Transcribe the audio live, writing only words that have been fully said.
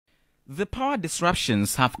The power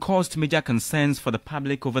disruptions have caused major concerns for the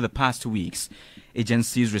public over the past weeks.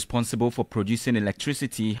 Agencies responsible for producing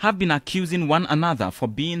electricity have been accusing one another for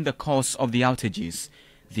being the cause of the outages.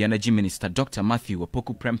 The Energy Minister, Dr. Matthew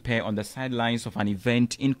Opoku-Prempeh, on the sidelines of an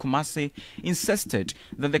event in Kumasi, insisted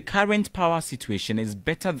that the current power situation is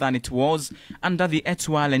better than it was under the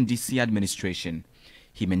Etoile NDC administration.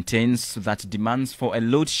 He maintains that demands for a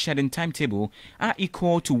load-shedding timetable are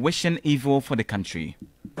equal to wishing evil for the country.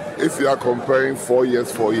 If you are comparing 4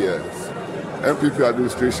 years, NPP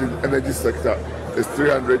administration, energy sector is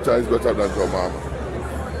 300 times better than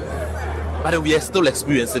Jomama. But we are still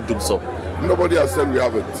experiencing doomsday. Nobody has said we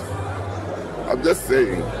haven't. I'm just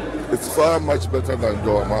saying it's far much better than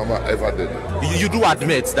Jomama ever did. You do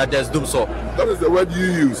admit that there's doomsday. That is the word you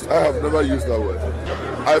used. I have never used that word.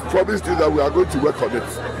 I promised you that we are going to work on it.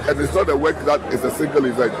 And it's not a work that is a single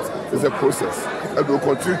event. It's a process. And we'll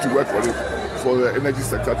continue to work on it for the energy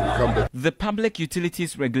sector to become better. The Public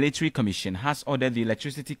Utilities Regulatory Commission has ordered the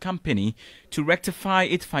electricity company to rectify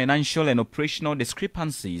its financial and operational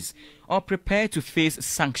discrepancies or prepare to face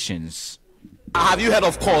sanctions. Have you heard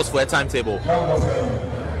of calls for a timetable?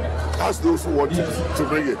 Ask those who want to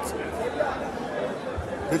bring it.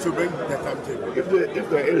 They should bring the timetable. If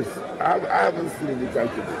there is, I haven't seen any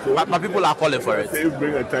timetable. So but people are calling for it. Say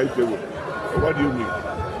bring a timetable. What do you mean?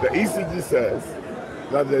 The ECG says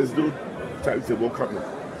that there's no timetable coming.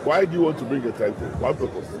 Why do you want to bring a timetable? What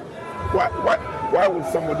purpose? Why would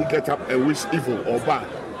somebody get up and wish evil or bad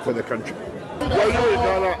for the country? Were you in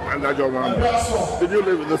Ghana under Jomama? Did you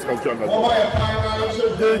live in this country under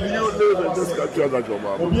Jomama? Did you live in this country under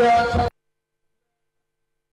Jomama?